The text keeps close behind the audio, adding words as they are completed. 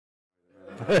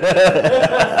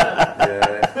Yeah.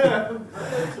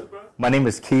 My name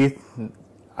is Keith.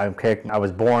 I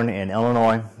was born in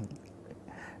Illinois,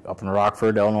 up in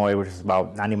Rockford, Illinois, which is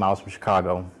about 90 miles from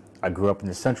Chicago. I grew up in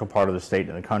the central part of the state,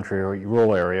 in the country or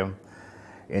rural area,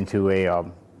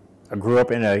 I grew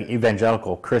up in an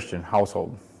evangelical Christian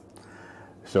household.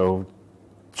 So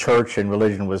church and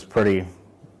religion was pretty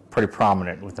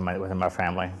prominent within my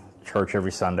family. Church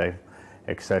every Sunday,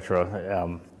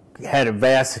 etc. Had a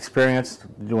vast experience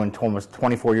doing almost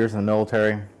 24 years in the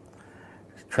military,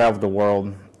 traveled the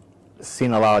world,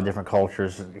 seen a lot of different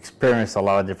cultures, experienced a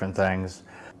lot of different things.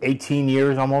 18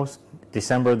 years almost. This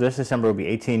December will be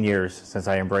 18 years since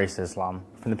I embraced Islam.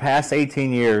 For the past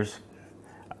 18 years,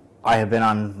 I have been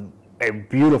on a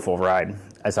beautiful ride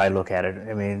as I look at it.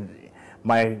 I mean,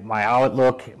 my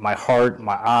outlook, my heart,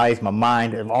 my eyes, my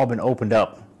mind have all been opened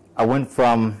up. I went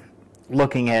from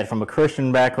looking at, from a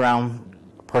Christian background,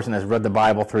 a person that's read the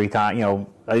Bible 3 times,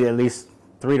 at least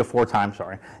 3 to 4 times,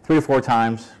 3 to 4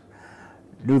 times,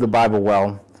 knew the Bible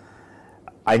well.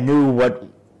 I knew what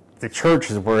the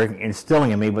churches were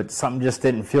instilling in me, but something just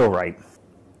didn't feel right.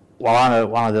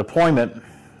 While on a deployment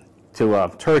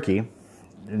to Turkey, in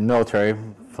the military,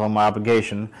 fulfilling my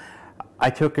obligation, I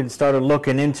took and started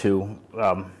looking into,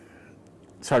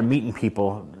 started meeting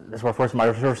people. That's where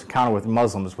my first encounter with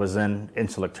Muslims was in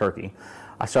Incirlik, Turkey.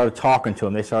 I started talking to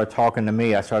them. They started talking to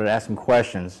me. I started asking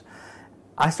questions.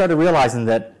 I started realizing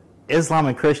that Islam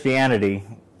and Christianity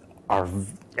are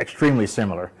extremely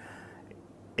similar.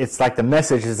 It's like the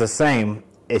message is the same.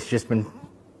 It's just been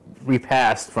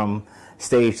repassed from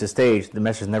stage to stage. The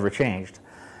message never changed.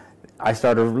 I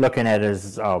started looking at it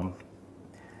as all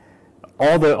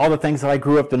the things that I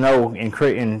grew up to know in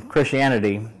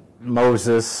Christianity,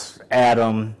 Moses,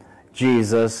 Adam,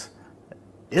 Jesus,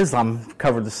 Islam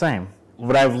covered the same.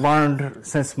 What I've learned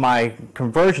since my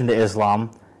conversion to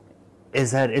Islam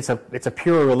is that it's a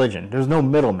pure religion. There's no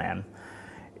middleman.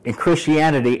 In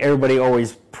Christianity, everybody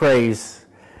always prays.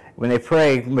 When they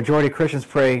pray, majority of Christians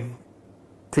pray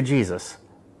to Jesus.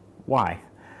 Why?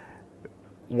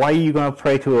 Why are you going to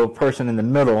pray to a person in the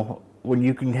middle when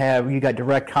you got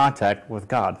direct contact with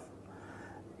God?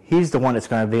 He's the one that's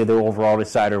going to be the overall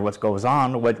decider of what goes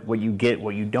on, what you get,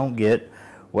 what you don't get,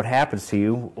 what happens to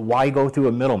you. Why go through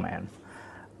a middleman?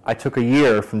 I took a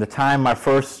year from the time my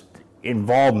first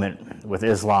involvement with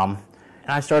Islam,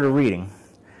 and I started reading.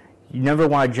 You never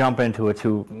want to jump into it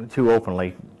too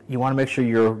openly. You want to make sure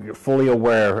you're fully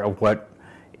aware of what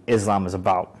Islam is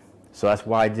about. So that's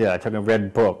why I did. I took and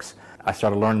read books. I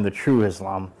started learning the true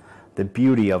Islam, the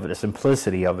beauty of it, the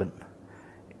simplicity of it,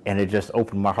 and it just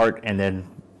opened my heart. And then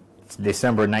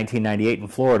December 1998 in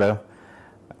Florida,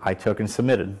 I took and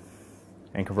submitted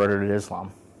and converted to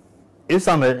Islam.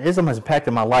 Islam has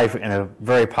impacted my life in a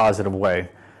very positive way.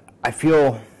 I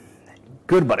feel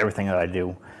good about everything that I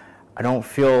do. I don't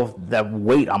feel that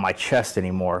weight on my chest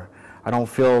anymore. I don't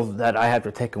feel that I have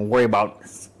to take and worry about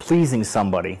pleasing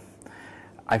somebody.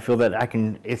 I feel that I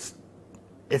can, it's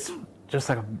just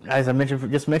like, as I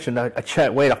just mentioned,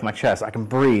 a weight off my chest. I can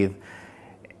breathe,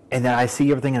 and then I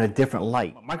see everything in a different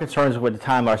light. My concerns with the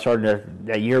time I started,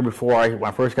 that year before, when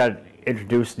I first got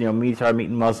introduced, started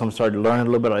meeting Muslims, started learning a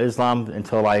little bit of Islam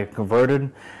until I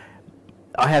converted.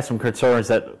 I had some concerns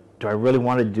that, do I really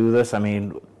want to do this? I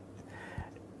mean,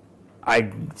 I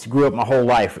grew up my whole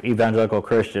life evangelical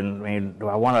Christian. I mean, do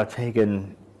I want to take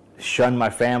and shun my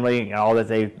family and all that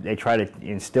they try to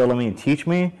instill in me and teach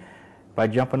me by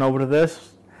jumping over to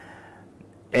this?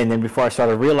 And then before I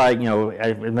started realizing,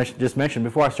 just mentioned,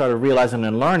 before I started realizing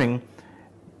and learning,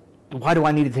 why do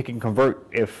I need to take and convert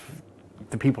if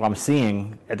the people I'm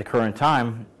seeing at the current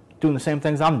time doing the same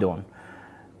things I'm doing?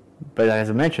 But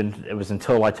as I mentioned, it was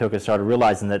until I took and started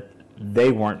realizing that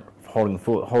they weren't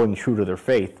holding true to their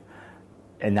faith,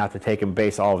 and not to take and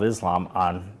base all of Islam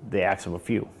on the acts of a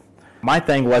few. My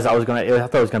thing was I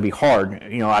thought it was going to be hard.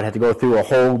 I'd have to go through a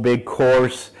whole big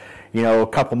course, a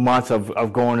couple months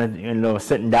of going and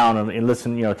sitting down and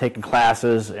listening, taking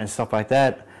classes and stuff like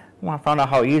that. When I found out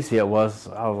how easy it was,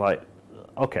 I was like,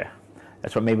 okay.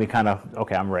 That's what made me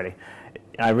okay, I'm ready.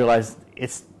 And I realized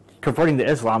converting to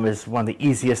Islam is one of the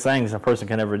easiest things a person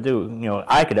can ever do.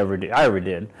 I ever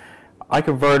did. I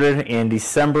converted in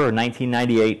December of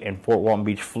 1998 in Fort Walton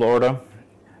Beach, Florida.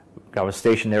 I was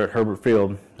stationed there at Herbert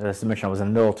Field. As I mentioned, I was in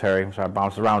the military, so I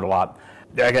bounced around a lot.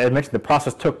 Like I mentioned, the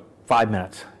process took 5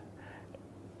 minutes.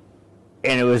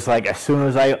 And it was like, as soon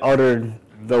as I uttered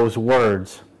those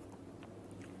words,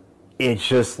 it's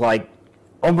just like,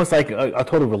 almost like a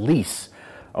total release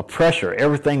of pressure.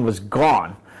 Everything was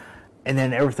gone. And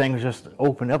then everything was just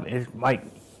opened up. It's like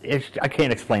I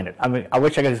can't explain it. I mean, I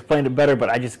wish I could explain it better, but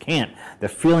I just can't. The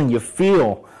feeling you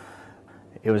feel,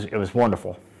 it was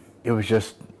wonderful. It was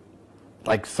just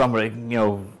like somebody,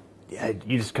 you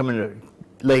just come in,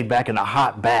 laid back in a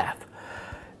hot bath.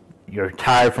 You're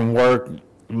tired from work,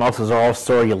 your muscles are all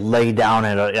sore, you lay down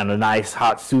in a nice,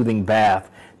 hot, soothing bath.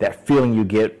 That feeling you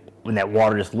get when that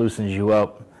water just loosens you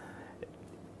up,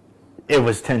 it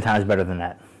was 10 times better than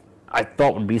that. I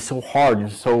thought would be so hard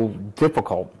and so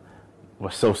difficult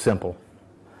was so simple.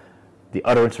 The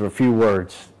utterance of a few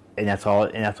words, and that's all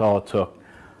it took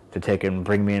to take it and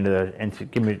bring me and to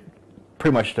give me,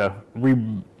 pretty much to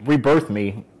rebirth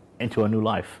me into a new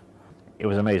life. It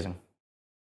was amazing.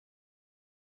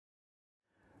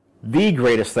 The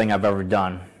greatest thing I've ever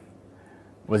done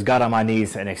was got on my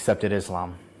knees and accepted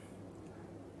Islam.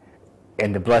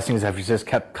 And the blessings have just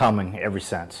kept coming ever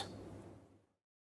since.